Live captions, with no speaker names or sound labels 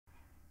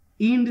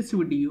In this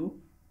video,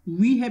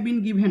 we have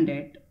been given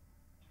that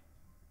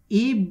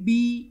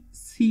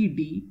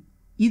ABCD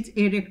is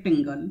a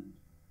rectangle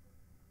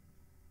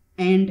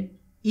and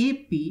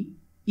AP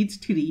is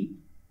 3,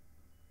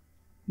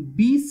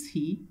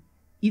 BC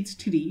is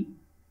 3,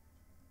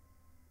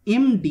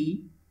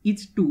 MD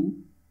is 2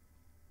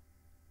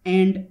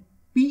 and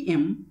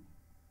PM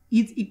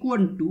is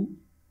equal to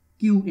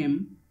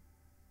QM,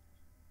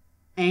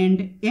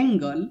 and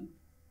angle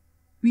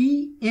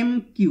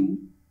PMQ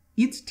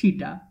is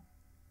theta.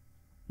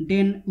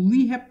 Then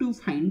we have to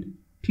find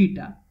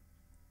theta.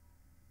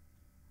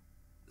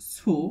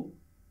 So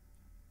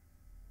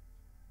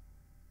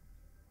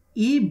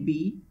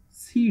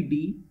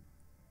ABCD,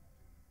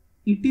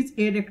 it is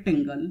a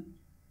rectangle,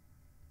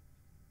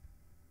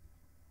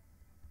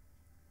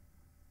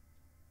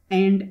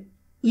 and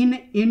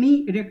in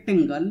any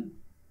rectangle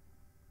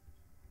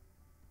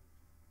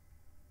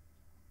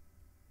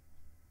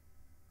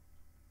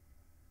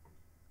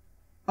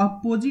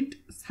opposite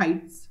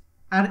sides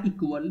are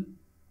equal.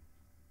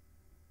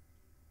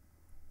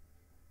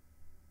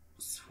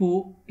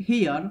 So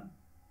here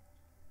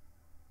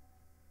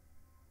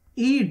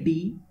AD,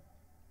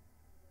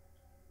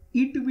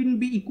 it will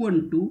be equal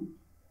to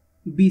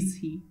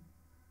BC,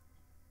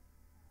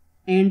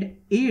 and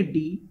AD,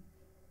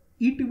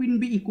 it will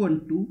be equal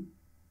to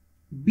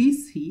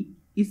BC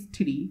is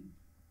 3.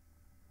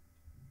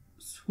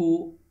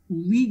 So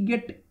we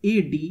get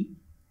AD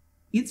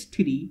is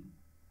 3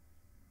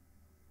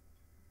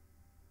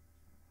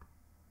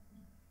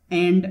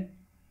 and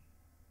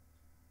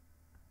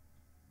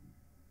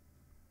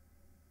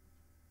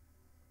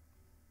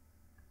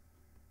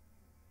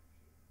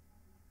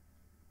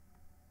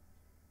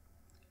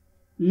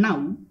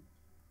now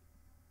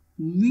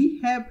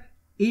we have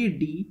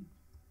AD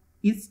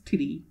is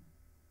 3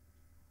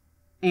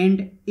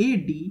 and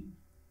AD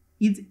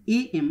is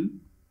AM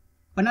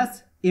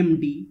plus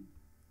MD,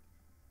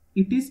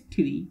 it is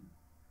 3,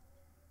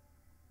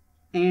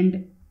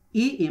 and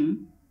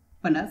AM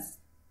plus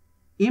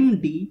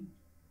MD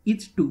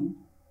is 2,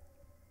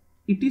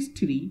 it is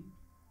 3.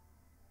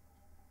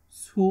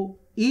 So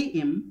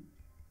AM,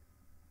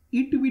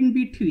 it will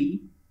be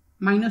 3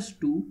 minus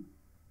 2.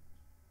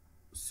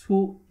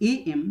 So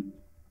AM,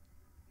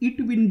 it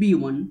will be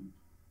 1.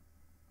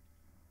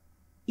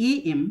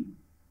 AM,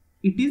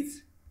 it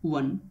is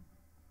 1.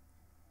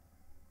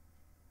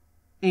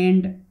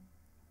 And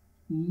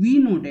we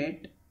know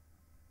that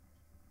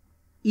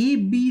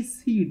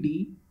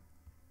ABCD,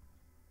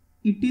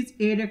 it is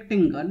a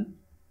rectangle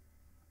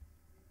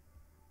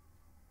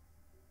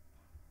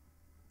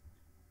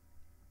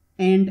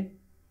and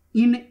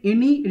in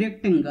any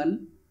rectangle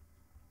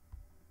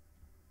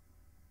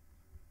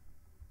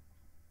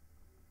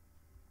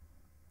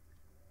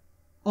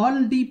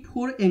all the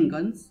 4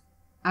 angles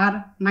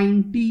are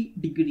 90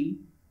 degree.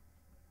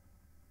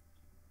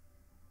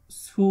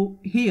 So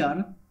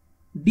here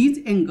these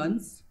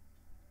angles,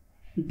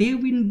 they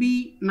will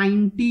be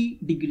 90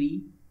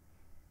 degree,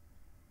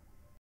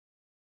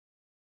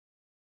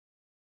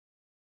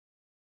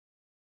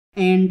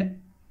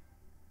 and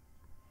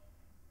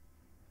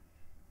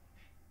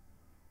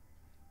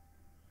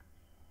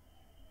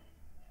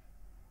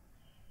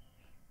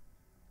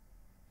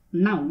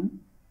now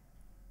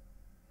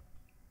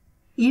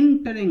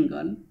in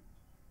triangle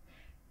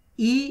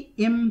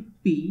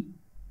AMP,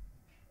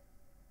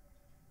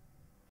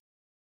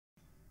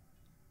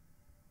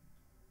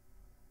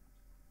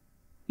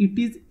 it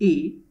is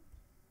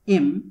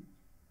AM,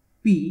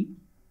 P,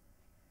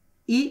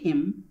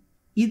 AM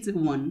is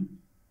 1,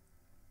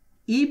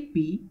 AP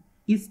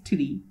is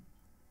 3,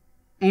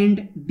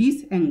 and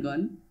this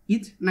angle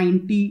is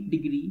 90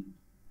 degree.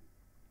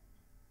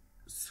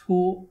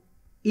 So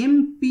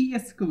MP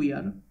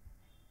square,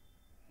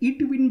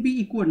 it will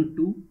be equal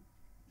to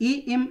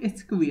AM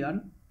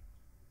square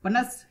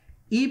plus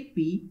AP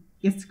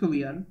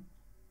square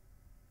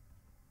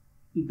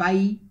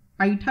by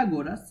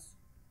Pythagoras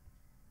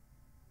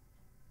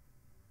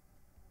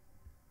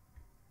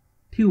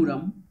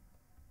theorem,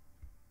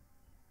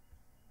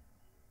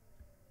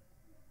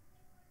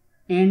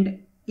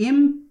 and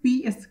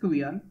MP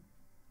square,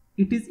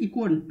 it is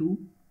equal to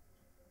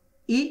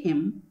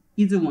AM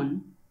is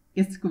 1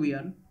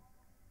 square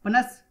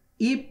plus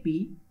AP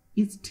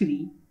is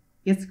 3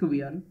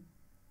 square.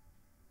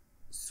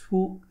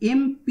 So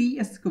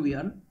MP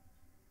square,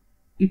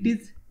 it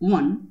is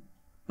 1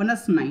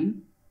 plus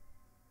 9.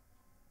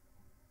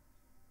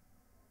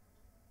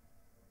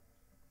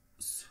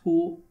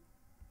 So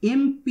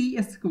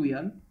MP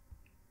square,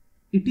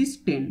 it is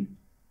 10.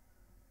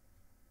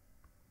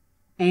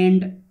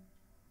 And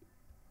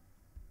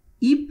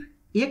if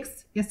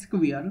X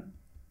square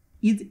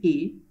is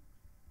A,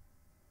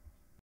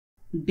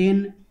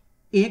 then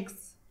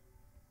X,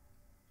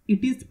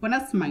 it is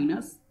plus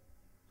minus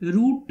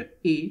root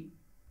A.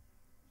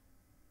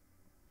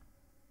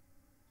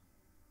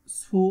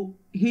 So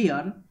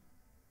here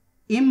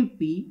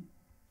MP,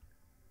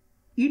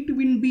 it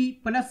will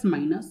be plus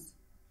minus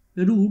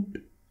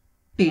root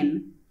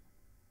 10.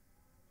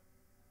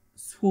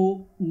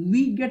 So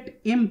we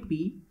get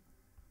MP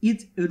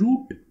is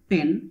root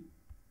 10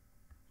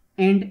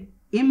 and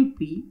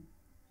MP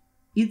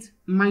is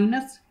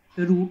minus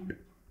root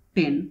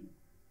 10,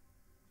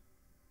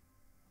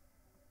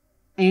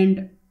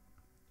 and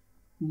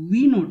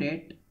we know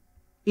that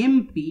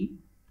MP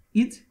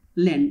is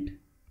length,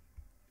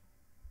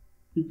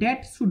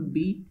 that should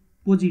be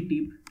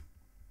positive.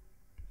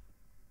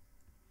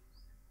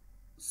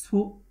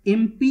 So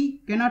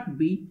MP cannot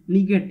be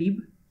negative,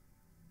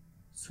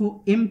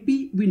 so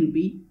MP will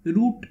be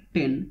root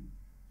 10.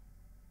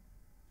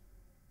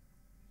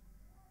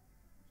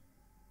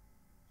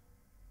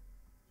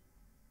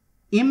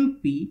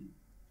 MP,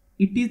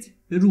 it is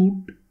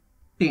root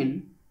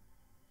 10,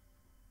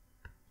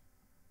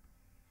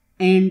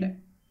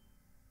 and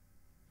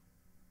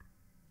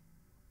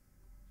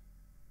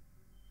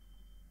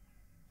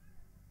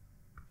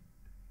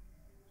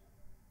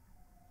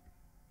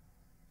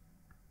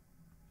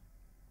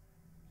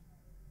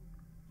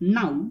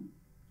now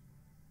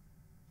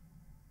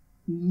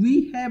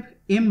we have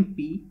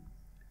MP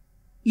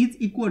is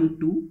equal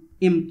to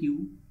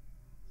MQ,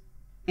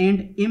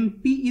 and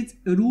MP is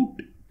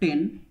root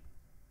 10,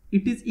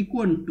 it is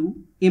equal to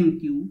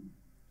MQ.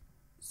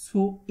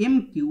 So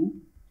MQ,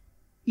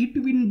 it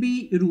will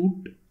be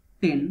root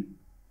 10,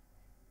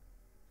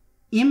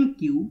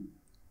 MQ,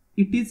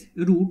 it is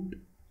root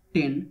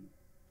 10,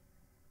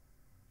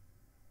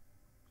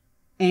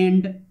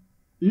 and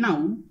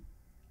now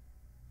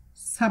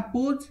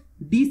suppose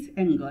this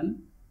angle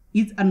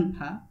is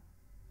alpha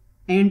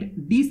and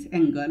this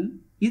angle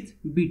is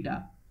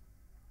beta,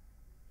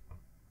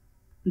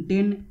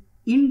 then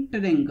in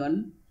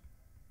triangle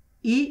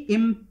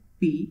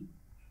AMP,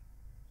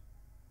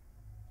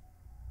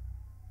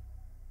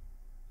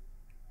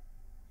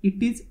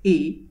 it is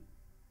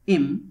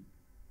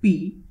AMP,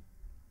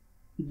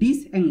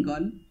 this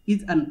angle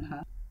is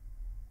alpha,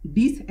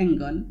 this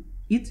angle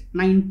is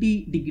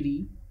 90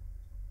 degree,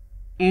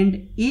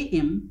 and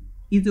AM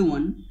is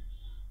 1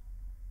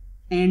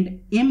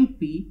 and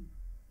MP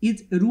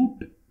is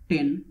root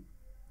 10.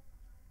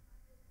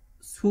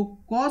 So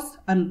cos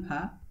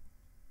alpha,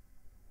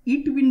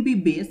 it will be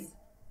base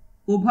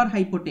over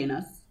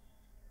hypotenuse,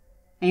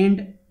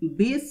 and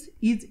base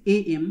is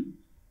AM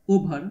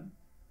over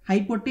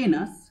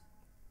hypotenuse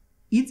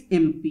is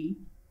MP.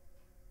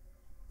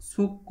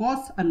 So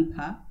cos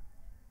alpha,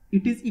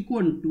 it is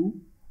equal to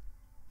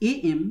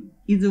AM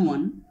is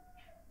 1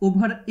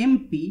 over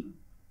MP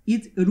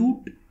is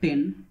root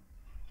 10.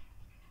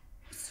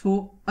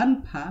 So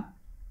alpha,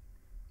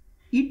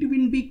 it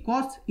will be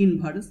cos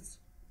inverse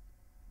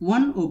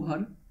 1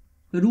 over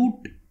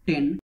root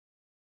 10.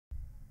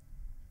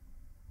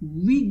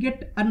 We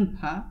get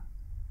alpha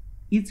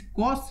is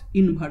cos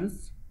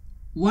inverse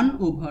 1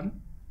 over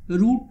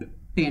root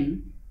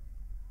 10,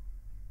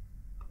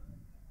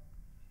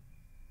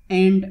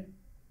 and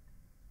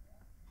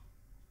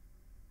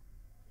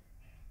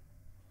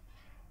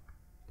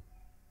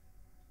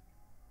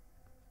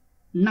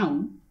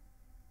now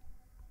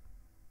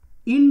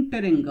in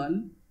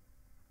triangle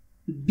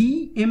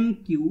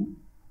DMQ,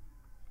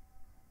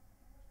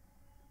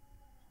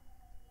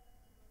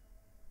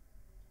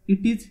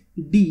 it is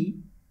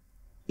DMQ,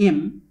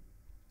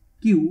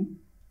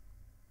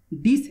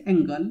 this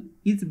angle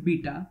is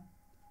beta,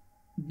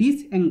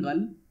 this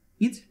angle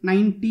is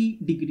 90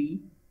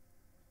 degree,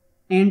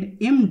 and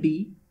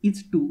MD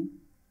is 2,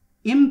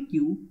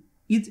 MQ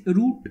is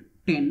root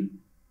 10.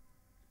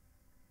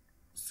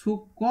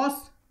 So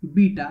cos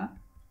beta,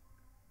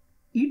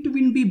 it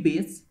will be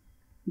base,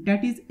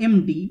 that is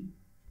MD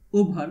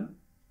over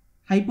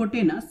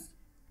hypotenuse,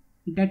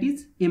 that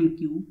is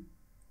MQ.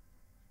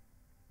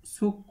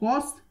 So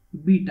cos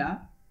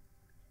beta,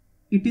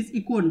 it is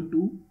equal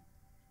to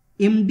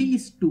MD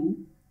is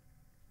 2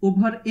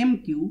 over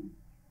MQ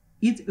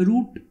is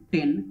root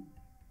 10.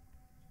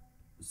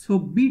 So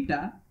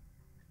beta,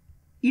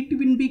 it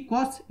will be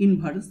cos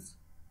inverse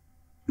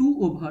 2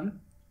 over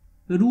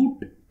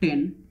root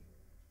 10.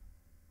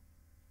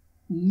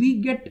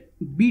 We get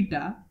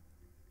beta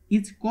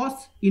is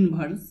cos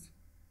inverse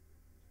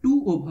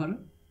 2 over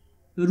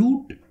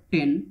root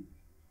 10,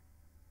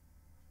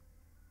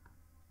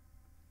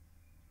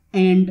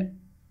 and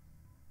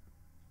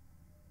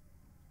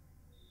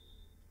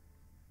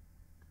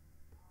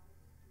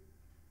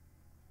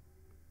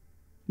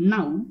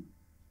now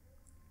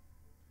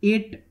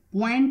at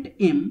point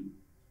M,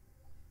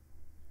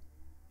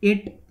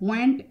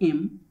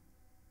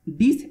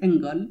 this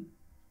angle,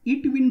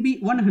 it will be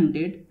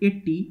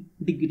 180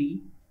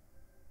 degree,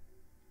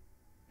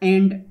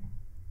 and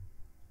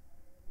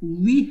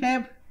we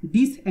have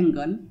this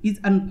angle is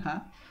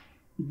alpha,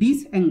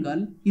 this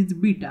angle is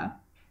beta,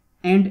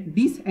 and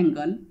this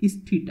angle is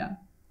theta.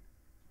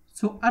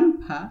 So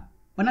alpha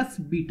plus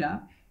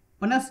beta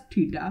plus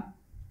theta,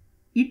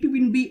 it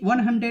will be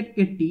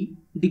 180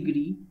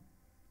 degree.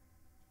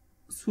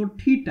 So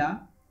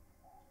theta,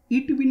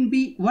 it will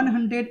be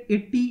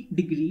 180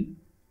 degree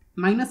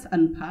minus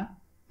alpha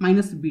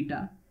minus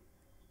beta.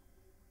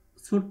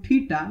 So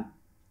theta,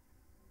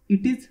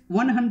 it is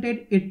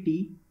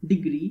 180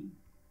 degree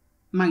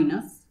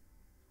minus,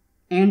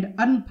 and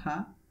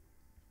alpha,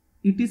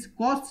 it is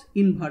cos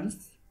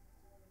inverse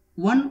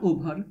 1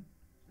 over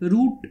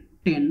root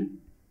 10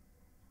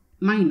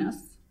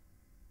 minus,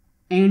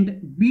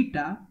 and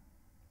beta,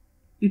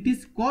 it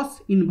is cos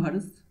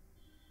inverse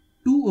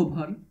 2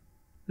 over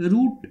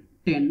root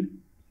 10,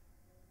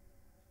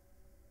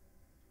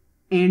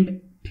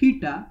 and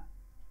theta,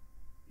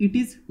 it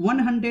is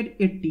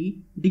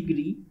 180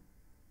 degree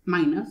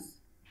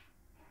minus,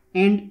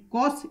 and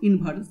cos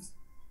inverse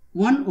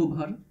 1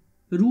 over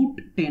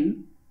root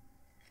 10,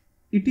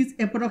 it is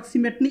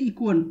approximately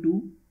equal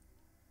to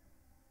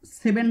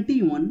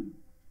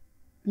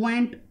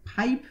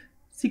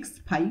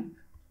 71.565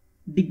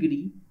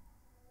 degree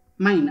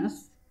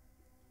minus,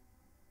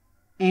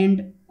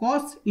 and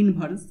cos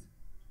inverse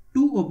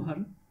 2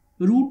 over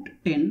root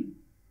 10,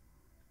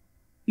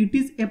 it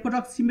is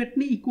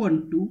approximately equal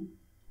to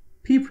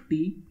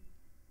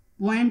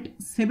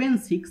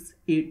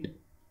 50.768.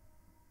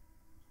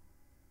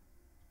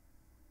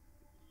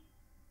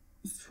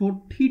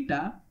 So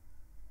theta,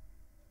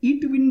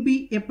 it will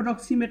be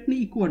approximately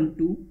equal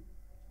to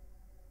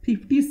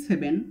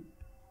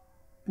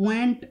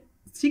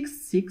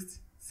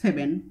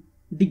 57.667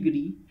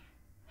 degree.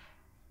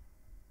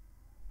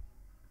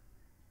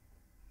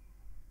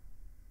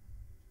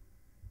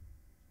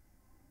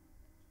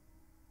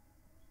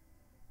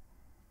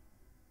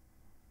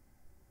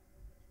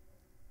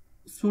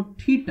 So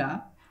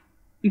theta,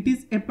 it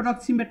is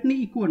approximately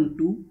equal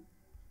to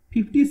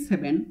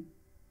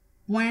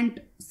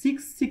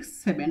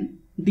 57.667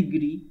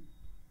 degree